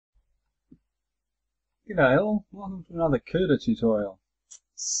G'day all, welcome to another CUDA tutorial.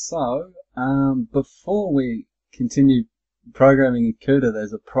 So, before we continue programming in CUDA,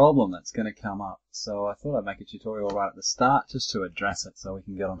 there's a problem that's going to come up. So I thought I'd make a tutorial right at the start just to address it so we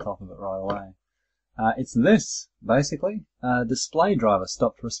can get on top of it right away. It's this, basically. Display driver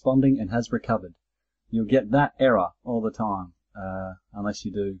stopped responding and has recovered. You'll get that error all the time, unless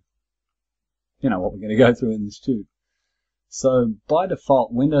you do, what we're going to go through in this tube. So by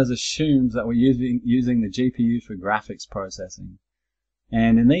default, Windows assumes that we're using the GPU for graphics processing.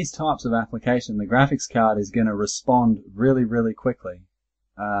 And in these types of application, the graphics card is going to respond really, really quickly.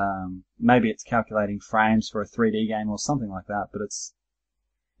 Maybe it's calculating frames for a 3D game or something like that, but it's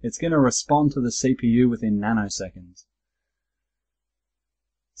going to respond to the CPU within nanoseconds.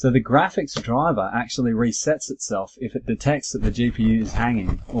 So the graphics driver actually resets itself if it detects that the GPU is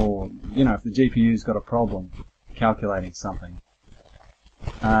hanging, or, if the GPU's got a problem calculating something.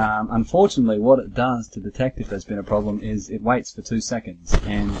 Unfortunately, what it does to detect if there's been a problem is it waits for 2 seconds,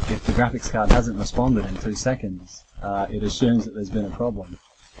 and if the graphics card hasn't responded in 2 seconds, it assumes that there's been a problem,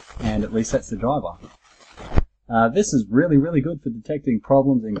 and it resets the driver. This is really, really good for detecting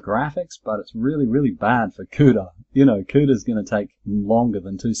problems in graphics, but it's really, really bad for CUDA. CUDA's going to take longer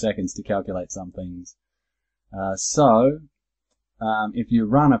than 2 seconds to calculate some things. If you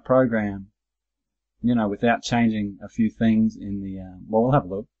run a program without changing a few things in the, well, we'll have a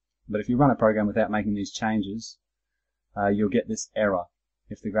look. But if you run a program without making these changes, you'll get this error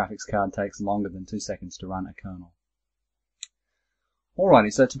if the graphics card takes longer than 2 seconds to run a kernel.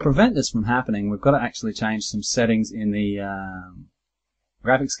 Alrighty, so to prevent this from happening, we've got to actually change some settings in the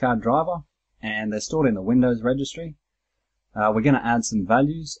graphics card driver, and they're stored in the Windows registry. We're going to add some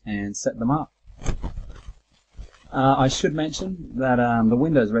values and set them up. I should mention that the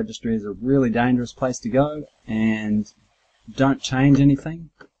Windows registry is a really dangerous place to go, and don't change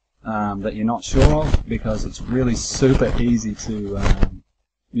anything that you're not sure of, because it's really super easy to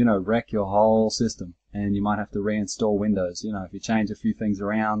wreck your whole system, and you might have to reinstall Windows. If you change a few things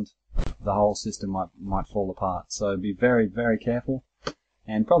around, the whole system might fall apart. So be very, very careful,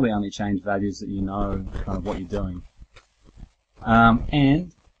 and probably only change values that you know kind of what you're doing.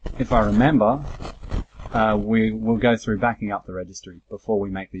 And if I remember, we'll go through backing up the registry before we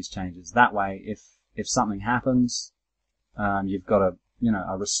make these changes. That way, if something happens, you've got a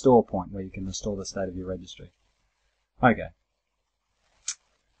restore point where you can restore the state of your registry. Okay.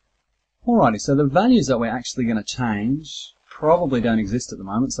 Alrighty, so the values that we're actually going to change probably don't exist at the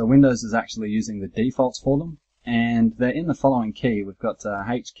moment, so Windows is actually using the defaults for them, and they're in the following key. We've got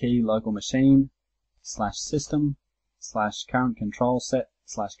H key local machine /system /current control set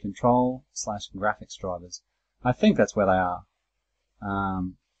 /control /graphics drivers. I think that's where they are.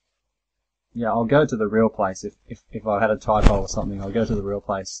 Yeah, I'll go to the real place. If I had a typo or something, I'll go to the real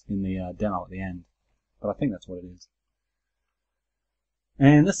place in the demo at the end. But I think that's what it is.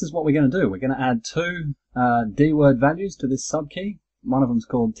 And this is what we're going to do. We're going to add two D-word values to this subkey. One of them is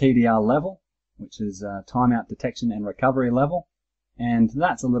called Tdr Level, which is timeout detection and recovery level. And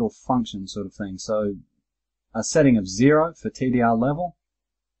that's a little function sort of thing. So a setting of 0 for Tdr Level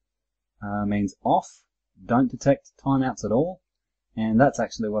means off, don't detect timeouts at all, and that's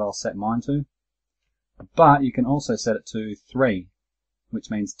actually what I'll set mine to. But you can also set it to 3,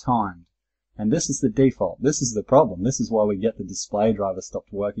 which means timed, and this is the default. This is the problem. This is why we get the display driver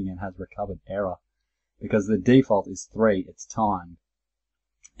stopped working and has recovered error, because the default is 3, it's timed.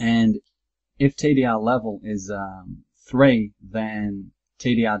 And if Tdr Level is 3, then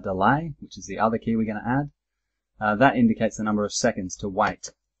Tdr Delay, which is the other key we're going to add, that indicates the number of seconds to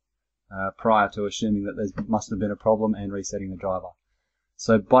wait prior to assuming that there must have been a problem and resetting the driver.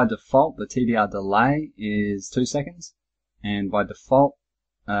 So by default, the Tdr delay is 2 seconds, and by default,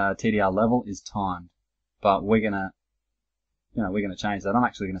 Tdr level is timed. But we're gonna change that. I'm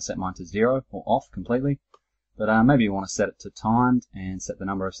actually gonna set mine to 0 or off completely. But maybe you want to set it to timed and set the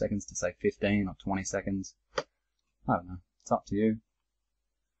number of seconds to say 15 or 20 seconds. I don't know. It's up to you.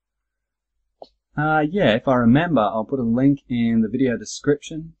 Yeah, if I remember, I'll put a link in the video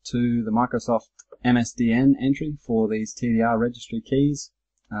description to the Microsoft MSDN entry for these TDR registry keys.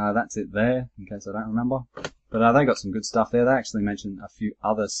 That's it there, in case I don't remember. But they got some good stuff there. They actually mentioned a few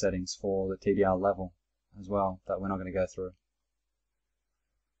other settings for the TDR level as well that we're not going to go through.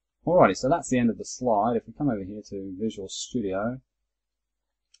 Alrighty, so that's the end of the slide. If we come over here to Visual Studio,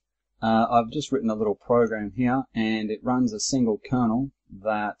 I've just written a little program here, and it runs a single kernel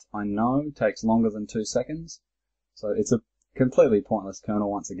that I know takes longer than 2 seconds. So it's a completely pointless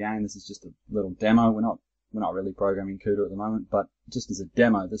kernel once again. This is just a little demo. We're not really programming CUDA at the moment, but just as a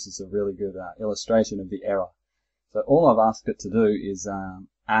demo, this is a really good illustration of the error. So all I've asked it to do is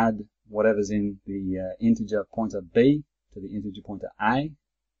add whatever's in the integer pointer B to the integer pointer A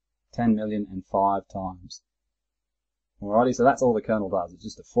 10,000,005 times. Alrighty, so that's all the kernel does. It's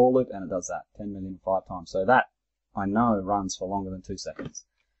just a for loop and it does that 10,000,005 times. So that I know runs for longer than 2 seconds.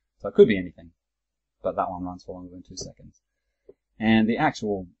 So it could be anything, but that one runs for longer than 2 seconds. And the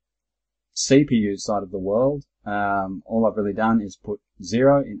actual CPU side of the world, all I've really done is put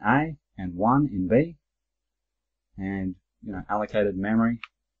 0 in A and 1 in B, and allocated memory,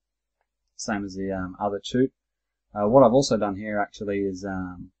 same as the other chute. What I've also done here actually is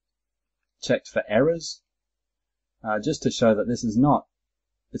checked for errors, just to show that this is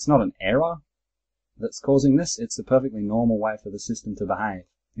it's not an error that's causing this. It's a perfectly normal way for the system to behave.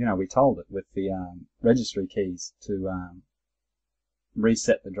 We told it with the registry keys to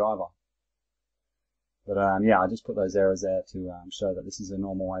reset the driver. But yeah, I just put those errors there to show that this is a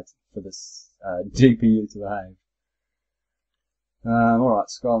normal way for this GPU to behave. Alright,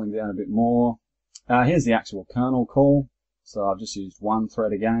 scrolling down a bit more. Here's the actual kernel call. So I've just used one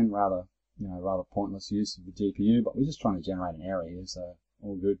thread again, rather pointless use of the GPU, but we're just trying to generate an error here, so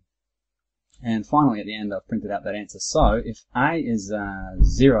all good. And finally at the end I've printed out that answer. So if A is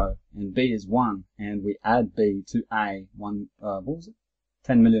 0 and B is 1 and we add B to A, what was it?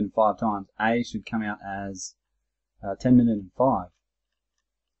 10,000,005 times, A should come out as 10,000,005.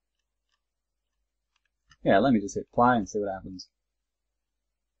 Yeah, let me just hit play and see what happens.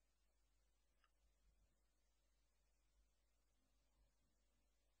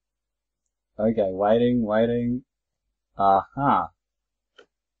 Okay, waiting. Aha.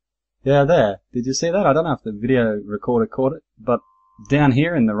 Yeah, there. Did you see that? I don't know if the video recorder caught it, but down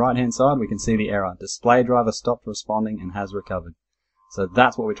here in the right hand side we can see the error. Display driver stopped responding and has recovered. So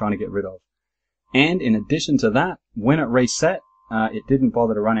that's what we're trying to get rid of. And in addition to that, when it reset, it didn't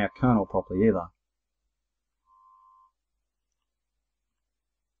bother to run our kernel properly either.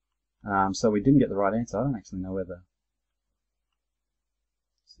 So we didn't get the right answer. I don't actually know whether...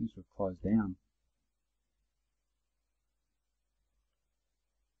 Seems to have closed down.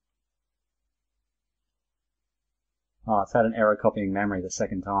 Oh, it's had an error copying memory the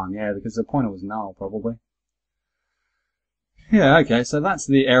second time. Yeah, because the pointer was null, probably. Yeah, okay, so that's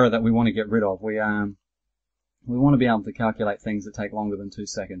the error that we want to get rid of. We want to be able to calculate things that take longer than 2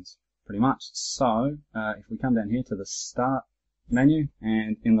 seconds, pretty much. So, if we come down here to the Start menu,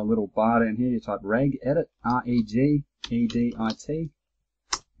 and in the little bar down here you type regedit, regedit,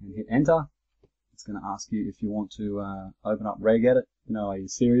 and hit enter. It's going to ask you if you want to open up regedit. Are you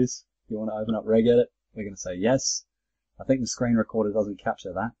serious? If you want to open up regedit, we're going to say yes. I think the screen recorder doesn't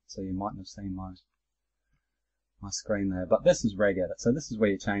capture that, so you mightn't have seen my screen there. But this is regedit, so this is where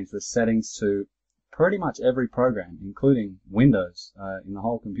you change the settings to pretty much every program, including Windows, in the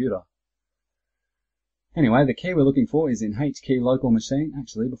whole computer. Anyway, the key we're looking for is in HKey local machine.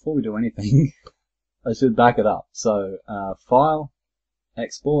 Actually, before we do anything, I should back it up. So, File,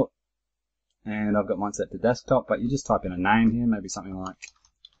 Export, and I've got mine set to desktop, but you just type in a name here, maybe something like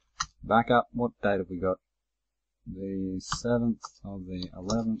backup. What date have we got? The 7th of the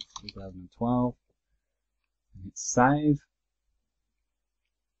 11th, 2012. And hit save.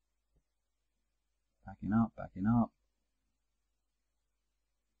 Backing up.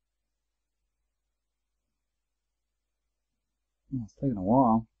 Oh, it's taking a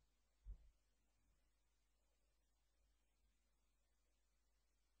while.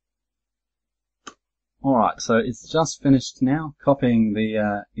 Alright, so it's just finished now, copying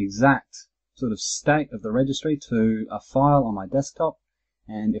the exact sort of state of the registry to a file on my desktop,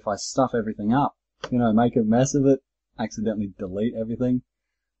 and if I stuff everything up, make a mess of it, accidentally delete everything,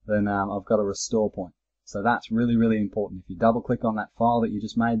 then I've got a restore point. So that's really, really important. If you double click on that file that you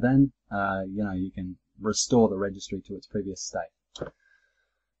just made then, you can restore the registry to its previous state.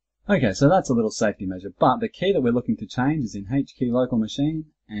 Okay, so that's a little safety measure, but the key that we're looking to change is in HKey local machine,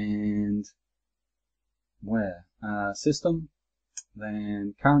 and where? System,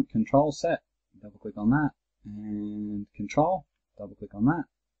 then current control set, double click on that, and control, double click on that.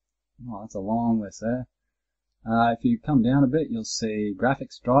 Oh, that's a long list there. If you come down a bit, you'll see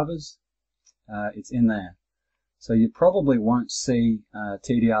graphics drivers. It's in there. So you probably won't see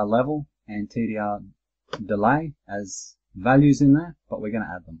Tdr level and Tdr delay as values in there, but we're going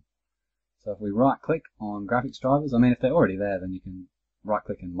to add them. So if we right click on graphics drivers, if they're already there, then you can right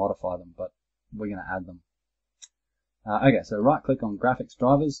click and modify them, but we're going to add them. Okay, so right click on graphics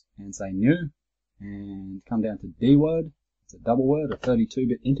drivers and say new, and come down to dword. It's a double word, a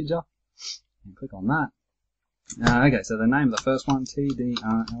 32-bit integer, and click on that. Okay, so the name of the first one,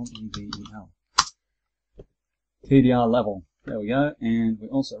 tdrlevel. Tdr level. There we go, and we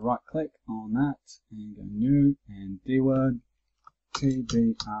also right click on that and go new and dword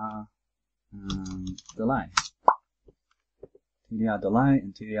tdr delay. TDR delay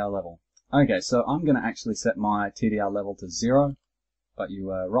and TDR level. Okay, so I'm going to actually set my TDR level to 0, but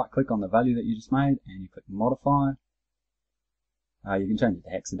you right click on the value that you just made and you click modify. You can change it to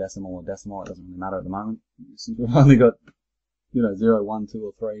hexadecimal or decimal, it doesn't really matter at the moment, since we've only got 0, 1, 2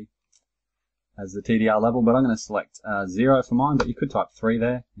 or 3 as the TDR level, but I'm going to select 0 for mine, but you could type 3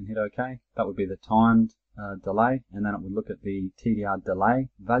 there and hit OK. That would be the timed delay, and then it would look at the TDR delay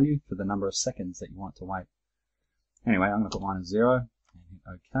value for the number of seconds that you want to wait. Anyway, I'm going to put mine as 0 and hit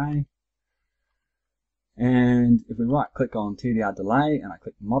OK. And if we right click on TDR delay and I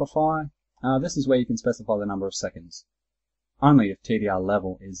click modify, this is where you can specify the number of seconds. Only if TDR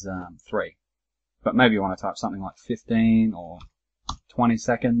level is 3. But maybe you want to type something like 15 or 20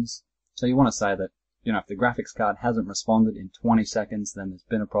 seconds. So you want to say that, if the graphics card hasn't responded in 20 seconds, then there's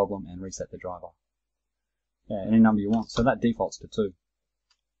been a problem and reset the driver. Yeah, any number you want. So that defaults to 2.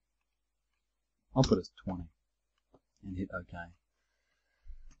 I'll put it as 20 and hit OK.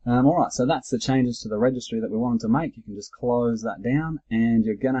 Alright, so that's the changes to the registry that we wanted to make. You can just close that down and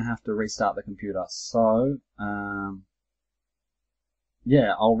you're going to have to restart the computer. So,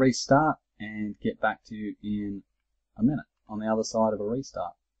 yeah, I'll restart and get back to you in a minute on the other side of a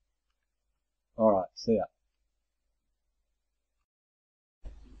restart. Alright, see ya.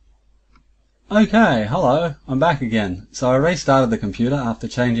 Okay, hello, I'm back again. So I restarted the computer after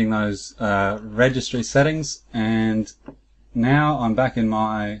changing those registry settings, and now I'm back in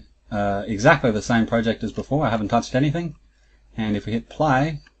my exactly the same project as before. I haven't touched anything, and if we hit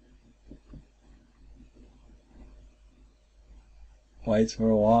play, waits for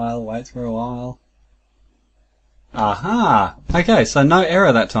a while. Aha! Okay, so no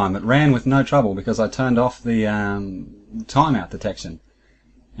error that time. It ran with no trouble because I turned off the timeout detection.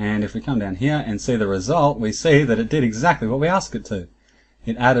 And if we come down here and see the result, we see that it did exactly what we asked it to.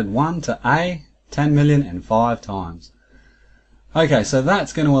 It added 1 to A 10,000,005 times. Okay, so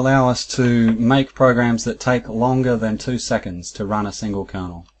that's going to allow us to make programs that take longer than 2 seconds to run a single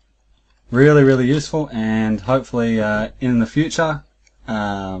kernel. Really, really useful, and hopefully in the future,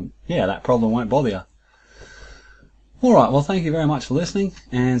 yeah, that problem won't bother you. Alright, well thank you very much for listening,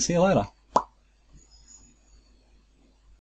 and see you later.